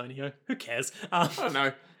name's Antonio. Who cares? I don't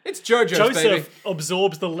know. It's JoJo's, Joseph baby.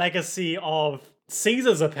 absorbs the legacy of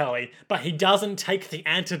Caesar Zappelli, but he doesn't take the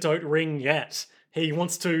antidote ring yet. He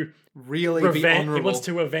wants to Really be honorable. he wants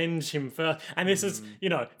to avenge him first. And this is,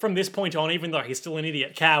 from this point on, even though he's still an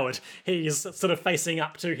idiot coward, he's sort of facing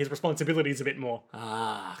up to his responsibilities a bit more.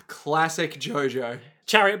 Classic JoJo.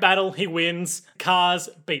 Chariot battle, he wins. Cars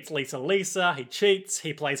beats Lisa. He cheats.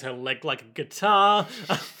 He plays her leg like a guitar.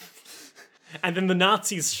 And then the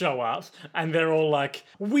Nazis show up, and they're all like,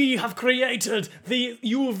 we have created the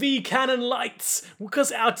UV cannon lights,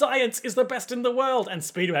 because our science is the best in the world. And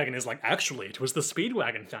Speedwagon is like, actually, it was the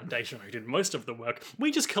Speedwagon Foundation who did most of the work.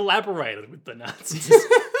 We just collaborated with the Nazis.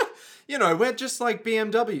 We're just like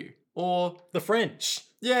BMW. Or, The French.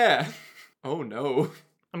 yeah. Oh no.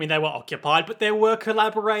 I mean, they were occupied, but there were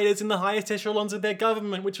collaborators in the highest echelons of their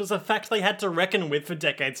government, which was a fact they had to reckon with for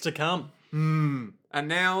decades to come. And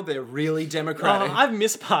now they're really democratic. I've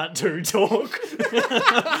missed part 2 talk.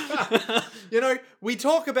 We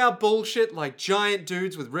talk about bullshit like giant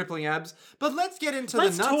dudes with rippling abs, but let's get into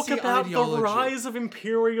Let's the Nazi talk about ideology. the rise of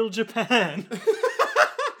Imperial Japan.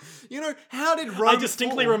 You know, how did Rome I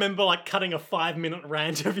distinctly fall? remember like cutting a 5-minute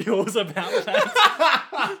rant of yours about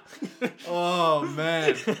that. Oh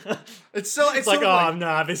man, it's so it's Like, sort of oh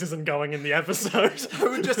nah, this isn't going in the episode. I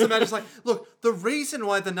would just imagine it's like, look, the reason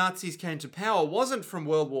why the Nazis came to power wasn't from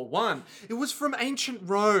World War One; it was from ancient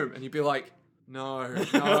Rome, and you'd be like, no,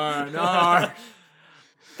 no, no.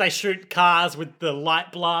 They shoot cars with the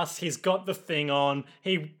light blast. He's got the thing on.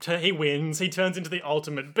 He wins. He turns into the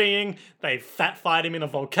ultimate being. They fat fight him in a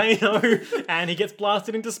volcano, and he gets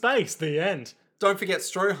blasted into space. The end. Don't forget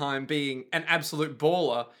Stroheim being an absolute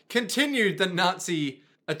baller, continued the Nazi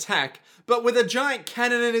attack, but with a giant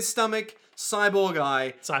cannon in his stomach, cyborg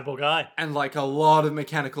eye, Cyborg guy. and like a lot of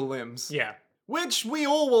mechanical limbs. Yeah. Which we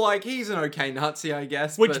all were like, he's an okay Nazi, I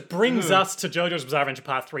guess. Which but, brings us to JoJo's Bizarre Adventure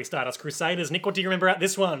Part 3 Stardust Crusaders. Nick, what do you remember about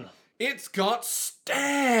this one? It's got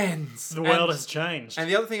stands! The world has changed. And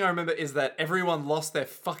the other thing I remember is that everyone lost their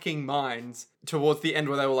fucking minds towards the end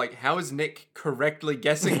where they were like, how is Nick correctly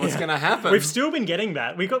guessing what's going to happen? We've still been getting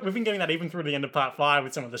that. We've been getting that even through the end of Part 5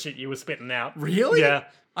 with some of the shit you were spitting out. Really? Yeah.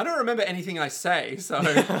 I don't remember anything I say, so...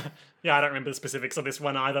 Yeah, I don't remember the specifics of this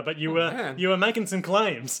one either, but you man. were making some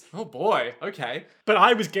claims. Oh boy, okay. But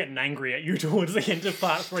I was getting angry at you towards the end of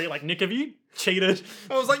Part 3. Like, Nick, have you cheated?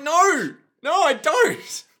 I was like, no! No, I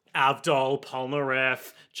don't! Avdol,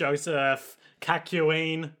 Polnareff, Joseph,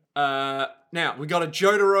 Kakyoin, Now, we got a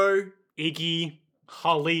Jotaro. Iggy,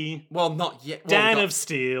 Holly, Well, not yet. Well, Dan we got- of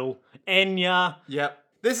Steel, Enya, Yep.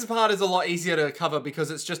 This part is a lot easier to cover because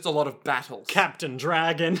it's just a lot of battles. Captain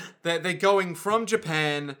Dragon, They're going from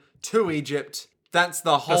Japan to Egypt. That's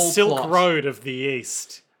the the whole Silk plot. Road of the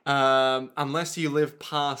East. Unless you live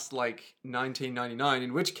past like 1999,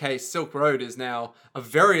 in which case Silk Road is now a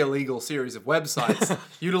very illegal series of websites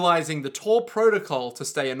utilizing the Tor protocol to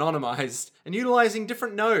stay anonymized and utilizing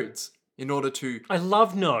different nodes in order to I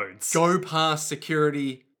love nodes. go past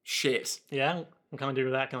security shit. Yeah, what can I do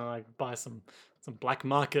with that? Can I like, buy some black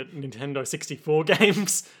market Nintendo 64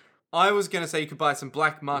 games? I was gonna say you could buy some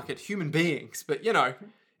black market human beings, but you know,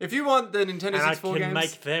 if you want the Nintendo And I 64 can games,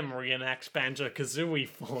 make them reenact Banjo-Kazooie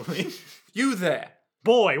for me. you there.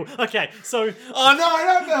 Boy, okay, so Oh no, I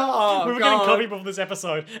don't know. Oh, we were getting coffee before this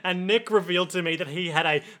episode, and Nick revealed to me that he had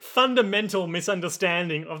a fundamental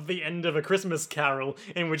misunderstanding of the end of A Christmas Carol,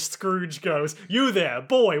 in which Scrooge goes, "You there,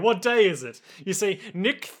 boy, what day is it?" You see,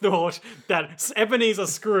 Nick thought that Ebenezer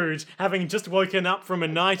Scrooge, having just woken up from a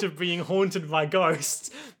night of being haunted by ghosts,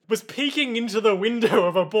 was peeking into the window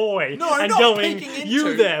of a boy No, and not going, peeking "You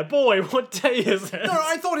into." there, boy, what day is it?" No,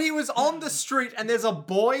 I thought he was on the street and there's a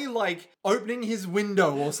boy like opening his window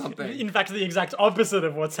or something. In fact, the exact opposite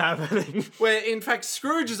of what's happening. Where in fact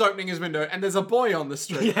Scrooge is opening his window and there's a boy on the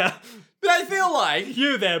street. Yeah. But I feel like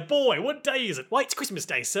You there, boy, what day is it? Why, it's Christmas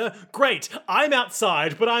Day, sir. Great, I'm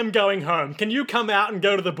outside, but I'm going home. Can you come out and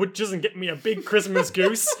go to the butcher's and get me a big Christmas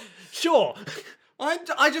goose? Sure.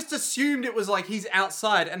 I just assumed it was like he's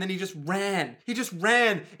outside and then he just ran. He just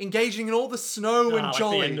ran, engaging in all the snow and Like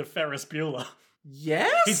jolly. the end of Ferris Bueller.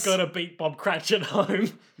 Yes? He's got to beat Bob Cratchit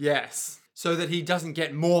home. Yes. So that he doesn't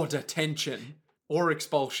get more detention or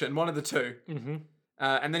expulsion, one of the two. Mm-hmm.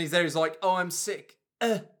 And then he's there, he's like, oh, I'm sick.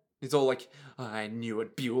 He's all like, I knew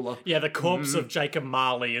it, Bueller. Yeah, the corpse of Jacob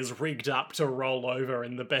Marley is rigged up to roll over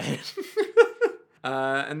in the bed.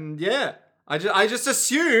 And yeah, I just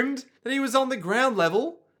assumed that he was on the ground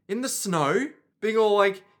level in the snow, being all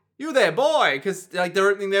like, "You there, boy?" Because like they're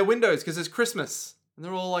opening their windows because it's Christmas, and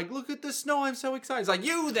they're all like, "Look at the snow! I'm so excited!" It's like,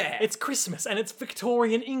 "You there?" It's Christmas and it's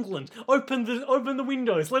Victorian England. Open the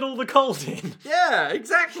windows, let all the cold in, yeah,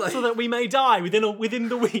 exactly. so that we may die within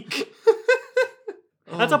the week.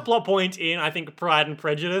 That's a plot point in, I think, Pride and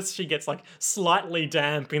Prejudice. She gets, like, slightly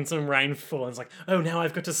damp in some rainfall, and it's like, oh, now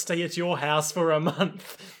I've got to stay at your house for a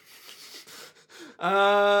month.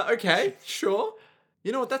 Okay, sure.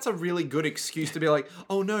 You know what? That's a really good excuse to be like,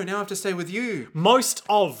 "Oh no, now I have to stay with you." Most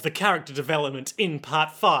of the character development in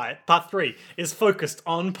Part 3, is focused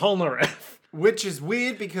on Polnareff, Which is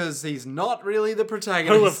weird because he's not really the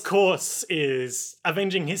protagonist. who, of course, is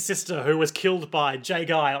avenging his sister who was killed by Jay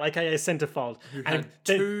Guile, aka Centerfold. had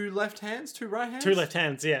two left hands, two right hands? Two left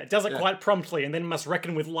hands, yeah. Does it quite promptly and then must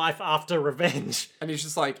reckon with life after revenge. And he's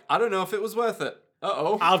just like, I don't know if it was worth it.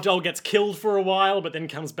 Uh-oh. Avdol gets killed for a while, but then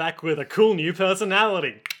comes back with a cool new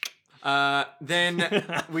personality. Then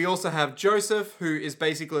we also have Joseph, who is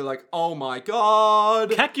basically like, oh my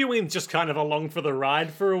god. Kakyoin's just kind of along for the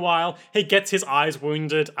ride for a while. He gets his eyes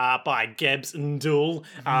wounded by Gebs and Duel,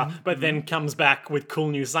 but then comes back with cool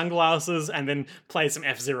new sunglasses and then plays some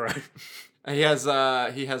F-Zero. He has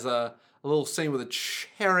a little scene with a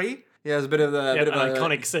cherry. He has a bit of the An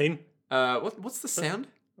iconic scene. what's the sound?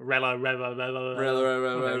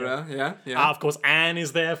 Yeah, yeah. Of course, Anne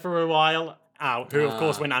is there for a while, who, of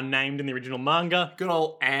course, went unnamed in the original manga. Good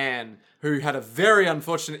old Anne, who had a very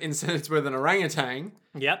unfortunate incident with an orangutan.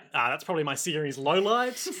 Yep, that's probably my series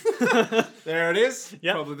lowlight. There it is.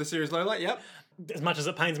 Yep. Probably the series lowlight, yep. As much as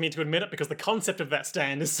it pains me to admit it, because the concept of that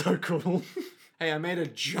stand is so cool. Hey, I made a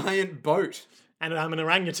giant boat. And I'm an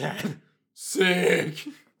orangutan. Sick.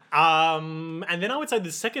 And then I would say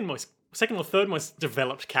the second or third most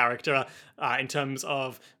developed character in terms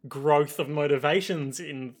of growth of motivations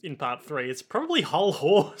in part 3 is probably Whole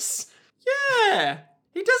Horse. Yeah.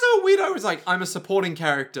 He does have a weird, I was like, I'm a supporting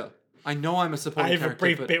character. I know I'm a I supporting have a character,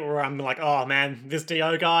 brief but bit where I'm like, oh man, this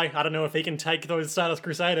Dio guy, I don't know if he can take those Stardust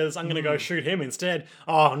Crusaders. I'm gonna go shoot him instead.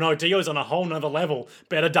 Oh no, Dio's on a whole nother level.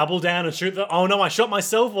 Better double down and shoot the. Oh no, I shot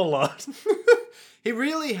myself a lot. he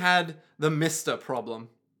really had the Mister problem.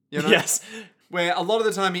 You know? Yes. Where a lot of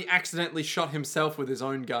the time he accidentally shot himself with his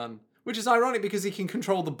own gun. Which is ironic because he can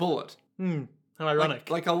control the bullet. How ironic.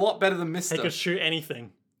 Like a lot better than Mister. He could shoot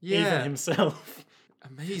anything. Yeah. Even himself.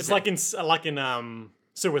 Amazing. It's like in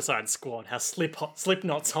Suicide Squad, how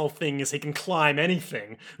Slipknot's whole thing is he can climb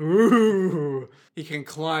anything. Ooh. He can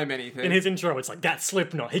climb anything. In his intro, it's like, that's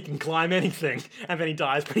Slipknot, he can climb anything. And then he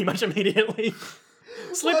dies pretty much immediately.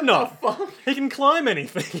 Slipknot, What the fuck? he can climb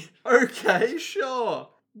anything. Okay, sure.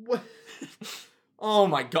 What? Oh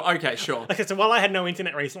my god. Okay, sure. Okay, so while I had no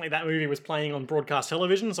internet recently, that movie was playing on broadcast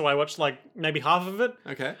television, so I watched like maybe half of it.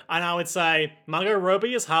 Okay. And I would say Margot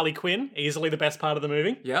Robbie is Harley Quinn, easily the best part of the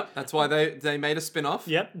movie. Yep, that's why they made a spin-off.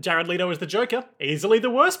 Yep, Jared Leto is the Joker, easily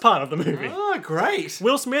the worst part of the movie. Oh, great.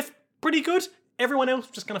 Will Smith, pretty good. Everyone else,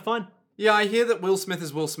 just kind of fine. Yeah, I hear that Will Smith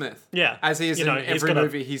is Will Smith. Yeah. As he is You know, in he's every got a-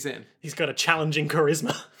 movie he's in. He's got a challenging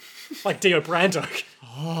charisma, like Dio Brando.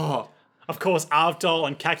 Oh, Of course, Avdol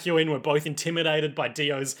and Kakyoin were both intimidated by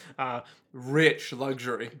Dio's rich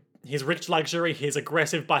luxury. his rich luxury, his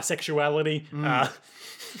aggressive bisexuality.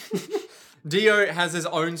 Dio has his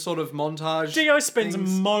own sort of montage. Dio spends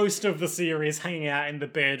things most of the series hanging out in the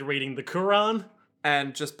bed reading the Quran.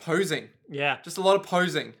 and just posing. Yeah. Just a lot of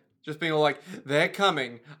posing. Just being all like, they're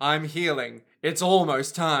coming. I'm healing. It's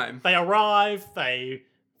almost time. They arrive, they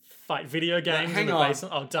fight video games hang in the on.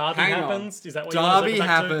 basement. Oh, Derby Hang on. happens? Is that what you want to Derby circle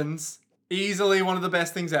back to? happens. Easily one of the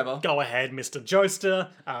best things ever. Go ahead, Mr. Joester.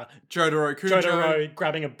 Jotaro Kujo Jotaro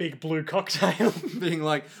grabbing a big blue cocktail. being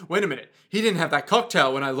like, wait a minute. He didn't have that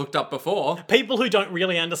cocktail when I looked up before. People who don't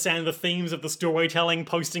really understand the themes of the storytelling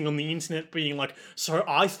posting on the internet being like, so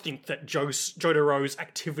I think that Jotaro's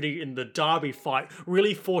activity in the Derby fight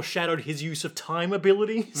really foreshadowed his use of time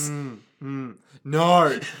abilities.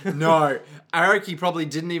 No. Araki probably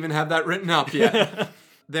didn't even have that written up yet.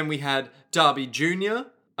 Then we had Darby Jr.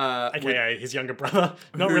 AKA his younger brother.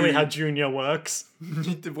 Not really how Junior works.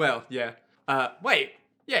 Well, yeah. Wait.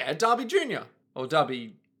 Yeah, Darby Jr. Or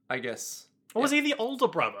Darby, I guess. Or was he the older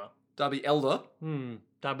brother? Darby Elder.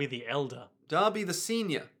 Darby the elder. Darby the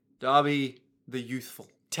Senior. Darby the Youthful.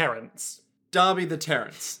 Terence. Darby the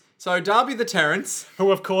Terrence. So Darby the Terrence.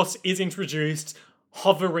 Who, of course, is introduced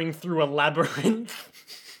hovering through a labyrinth.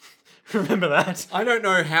 Remember that? I don't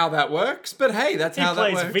know how that works, but hey, that's He how that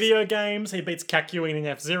plays works. video games, he beats Kakyoin in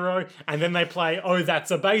F-Zero, and then they play Oh,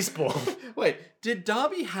 That's a Baseball. Wait, did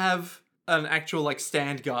Darby have an actual, like,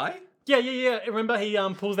 stand guy? Yeah. Remember, he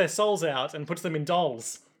pulls their souls out and puts them in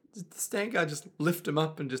dolls. Did the stand guy just lift him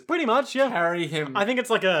up and just Pretty much, yeah. carry him? I think it's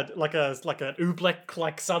like a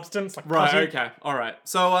oobleck-like substance. Like Right, putty. okay, alright.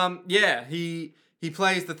 So, yeah, he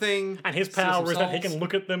plays the thing. And his steals power some is that he souls. can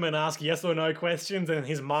look at them and ask yes or no questions, and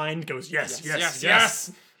his mind goes, yes.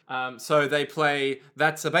 So they play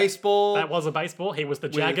That's a Baseball. That was a baseball. He was the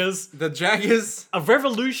with Jaggers. The Jaggers. A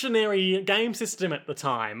revolutionary game system at the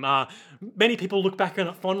time. Many people look back on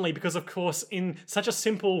it fondly because, of course, in such a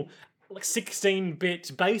simple, like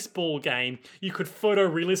 16-bit baseball game, you could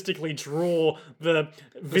photorealistically draw the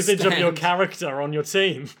visage of your stand. character on your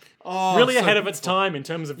team. Oh, Really so ahead of its time in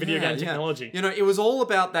terms of video Yeah, game yeah. technology. You know, it was all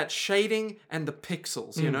about that shading and the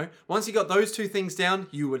pixels, Hmm. you know? Once you got those two things down,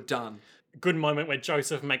 you were done. Good moment where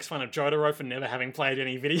Joseph makes fun of Jotaro for never having played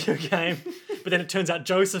any video game. But then it turns out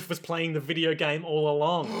Joseph was playing the video game all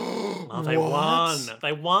along. Oh, they won.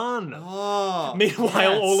 They won. Oh.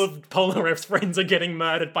 Meanwhile, yes. all of Polnareff's friends are getting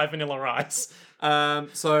murdered by Vanilla Ice.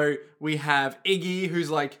 So we have Iggy, who's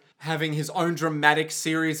like having his own dramatic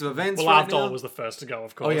series of events. Well, right Avdol now. was the first to go,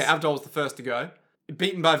 of course. Oh yeah, Avdol was the first to go.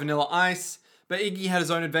 Beaten by Vanilla Ice. But Iggy had his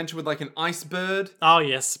own adventure with like an ice bird. Oh,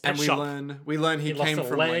 yes. Pet And shop. we learn he lost came a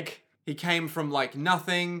from leg. like he came from like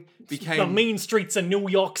nothing, became The mean streets of New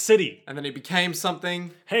York City. and then he became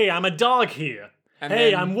something. Hey, I'm a dog here. And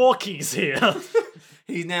Hey, then- I'm Walkies here.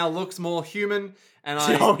 He now looks more human, and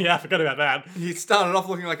Oh yeah, I forgot about that. he started off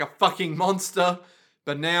looking like a fucking monster,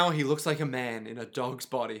 but now he looks like a man in a dog's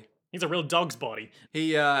body. He's a real dog's body.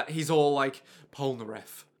 He's all like,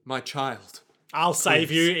 Polnareff, my child. I'll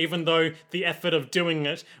save you, even though the effort of doing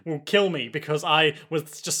it will kill me because I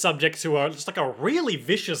was just subject to just like a really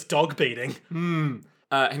vicious dog beating. And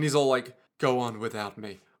he's all like, go on without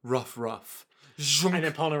me. Rough. And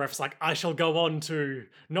then Polnareff's like, I shall go on to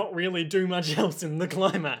not really do much else in the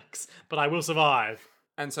climax, but I will survive.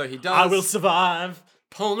 And so he does. I will survive.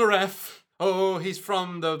 Polnareff. Oh, he's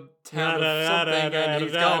from the town of something, and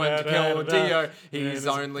he's going to kill Dio. He's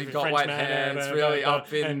only got white hair. It's really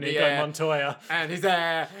up in the air. Montoya. And he's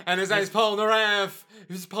there, and his name's Polnareff.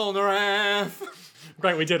 Who's Polnareff?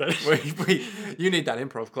 Great, we did it. You need that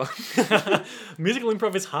improv club. Musical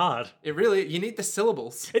improv is hard. You need the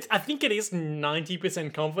syllables. I think it is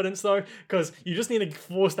 90% confidence though, because you just need to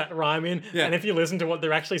force that rhyme in, Yeah. and if you listen to what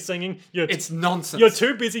they're actually singing, It's nonsense. you're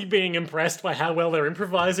too busy being impressed by how well they're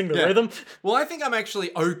improvising the rhythm. Well, I think I'm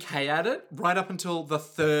actually okay at it right up until the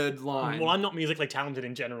third line. Well, I'm not musically talented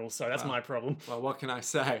in general, so that's my problem. Well, what can I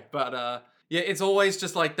say? But yeah, it's always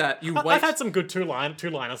just like that. You wait. I've had some good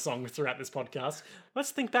two-liner songs throughout this podcast.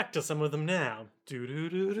 Let's think back to some of them now.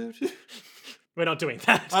 Do-do-do-do-do. We're not doing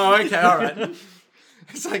that. Oh, okay, all right.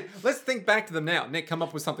 It's like, let's think back to them now. Nick, come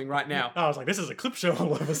up with something right now. I was like, this is a clip show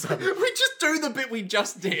all of a sudden. We just do the bit we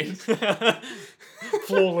just did.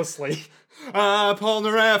 Flawlessly.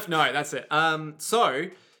 Polnareff. No, that's it.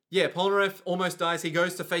 Yeah, Polnareff almost dies. He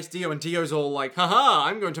goes to face Dio, and Dio's all like, haha,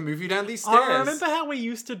 I'm going to move you down these stairs. I remember how we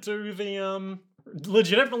used to do the,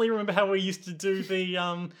 legitimately remember how we used to do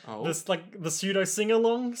the, this, like, the pseudo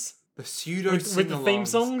sing-alongs? The pseudo With the theme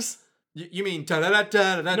songs? You mean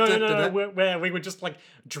da-da-da-da-da-da-da-da? No, where we would just, like,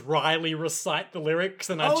 dryly recite the lyrics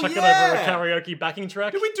and I'd Oh, chuck it yeah. over a karaoke backing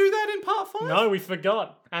track. Did we do that in part 5? No, we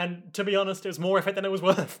forgot. And to be honest, it was more effort than it was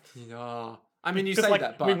worth. Yeah. I mean, you Because, say like,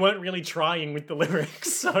 that, but... we weren't really trying with the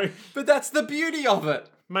lyrics, so But that's the beauty of it.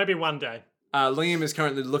 maybe one day. Liam is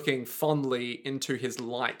currently looking fondly into his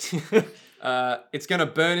light. It's going to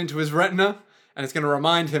burn into his retina, and it's going to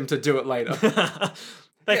remind him to do it later.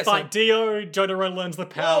 They Yeah, fight so- Dio, Jotaro learns the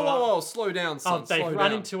power. Whoa, slow down, son. They slow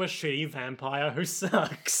run down. into a shitty vampire who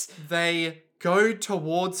sucks. They go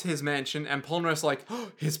towards his mansion, and Polnareff's like,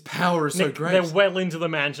 oh, his power is so Nick, great. they're well into the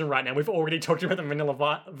mansion right now. We've already talked about the vanilla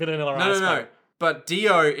ice. No. But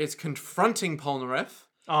Dio is confronting Polnareff.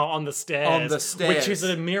 Oh, on the stairs. On the stairs. Which is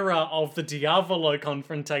a mirror of the Diavolo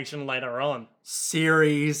confrontation later on.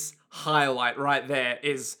 Series highlight right there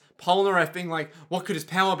is Polnareff being like, what could his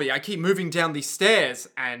power be? I keep moving down these stairs.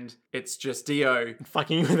 And it's just Dio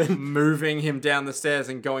Fucking with him. moving him down the stairs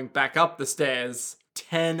and going back up the stairs.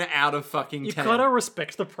 10 out of fucking 10. You've gotta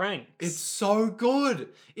respect the pranks. It's so good.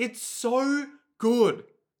 It's so good.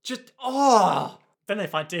 Just, oh. Then they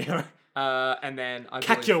fight Dio. And then I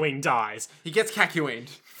believe Kakyoin dies. he gets Kakyoined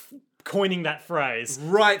Coining that phrase.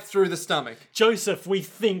 right through the stomach. Joseph, we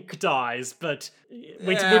think, dies, but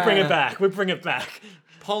we bring it back. We bring it back.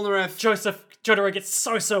 Polnareff. Jotaro gets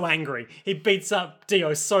so angry. He beats up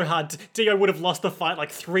Dio so hard. Dio would have lost the fight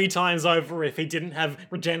like 3 times over if he didn't have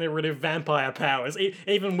regenerative vampire powers,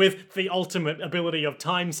 even with the ultimate ability of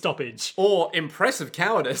time stoppage. Or impressive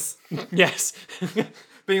cowardice. Yes.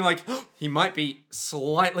 Being like, oh, he might be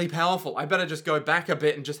slightly powerful. I better just go back a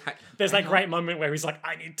bit and just... There's that great moment where he's like,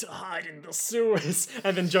 I need to hide in the sewers.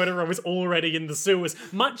 And then Jotaro is already in the sewers.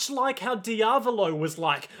 Much like how Diavolo was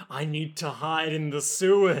like, I need to hide in the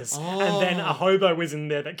sewers. And then a hobo was in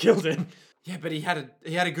there that killed him. Yeah, but he had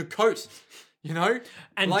a good coat. You know?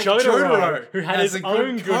 And Like Jotaro, who had has his a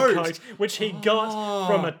own good coat, which he got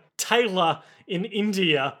from a tailor in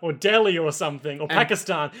India or Delhi or something, or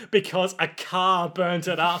Pakistan, because a car burnt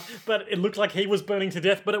it up. But it looked like he was burning to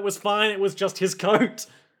death, but it was fine. It was just his coat.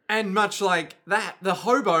 And much like that, the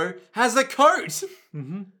hobo has a coat.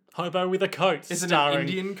 Hobo with a coat. Is it starring... an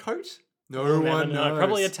Indian coat? No Never one know. knows.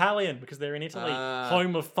 Probably Italian, because they're in Italy.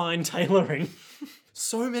 Home of fine tailoring.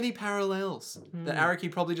 So many parallels that Araki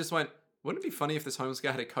probably just went, wouldn't it be funny if this homeless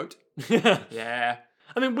guy had a coat? Yeah.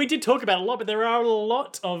 I mean, we did talk about it a lot, but there are a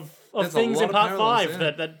lot of There's a things lot in of part parallels, 5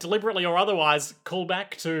 yeah. that deliberately or otherwise call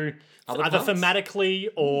back to Other either parts? thematically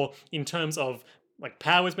or in terms of like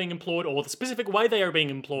powers being employed or the specific way they are being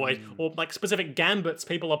employed or like specific gambits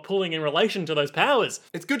people are pulling in relation to those powers.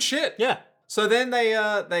 It's good shit. Yeah. So then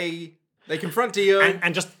they confront Dio.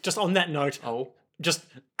 And just on that note, oh. just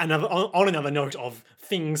on another note of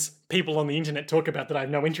things people on the internet talk about that I have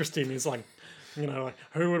no interest in is like, you know, like,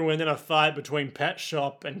 who would win in a fight between Pet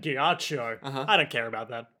Shop and Ghiaccio? I don't care about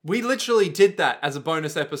that. We literally did that as a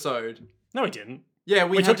bonus episode. No, we didn't. Yeah,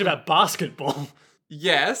 We talked about basketball.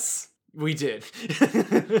 Yes, we did.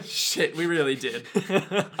 Shit, we really did.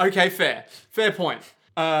 Okay, fair. Fair point.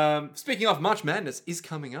 Speaking of, March Madness is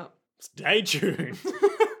coming up. Stay tuned.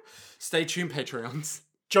 Stay tuned, Patreons.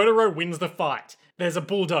 Jotaro wins the fight. There's a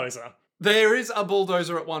bulldozer. There is a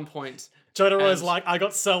bulldozer at one point. Jotaro's And- like, I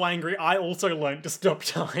got so angry, I also learned to stop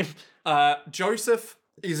time. Joseph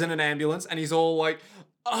is in an ambulance and he's all like,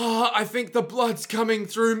 I think the blood's coming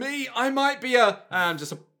through me. I might be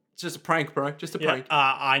just a prank, bro. Just a prank.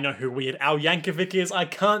 I know who Weird Al Yankovic is. I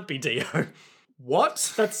can't be Dio.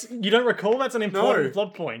 What? You don't recall? That's an important No.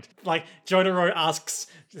 plot point. Like, Jotaro asks,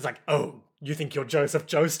 he's like, oh, you think you're Joseph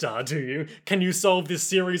Joestar, do you? Can you solve this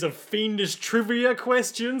series of fiendish trivia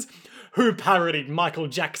questions? Who parodied Michael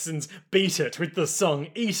Jackson's Beat It with the song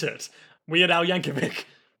Eat It? Weird Al Yankovic.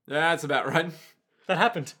 That's about right. That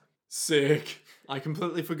happened. Sick. I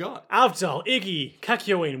completely forgot. Avdol, Iggy,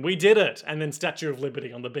 Kakyoin, we did it! And then Statue of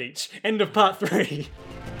Liberty on the beach. End of part 3.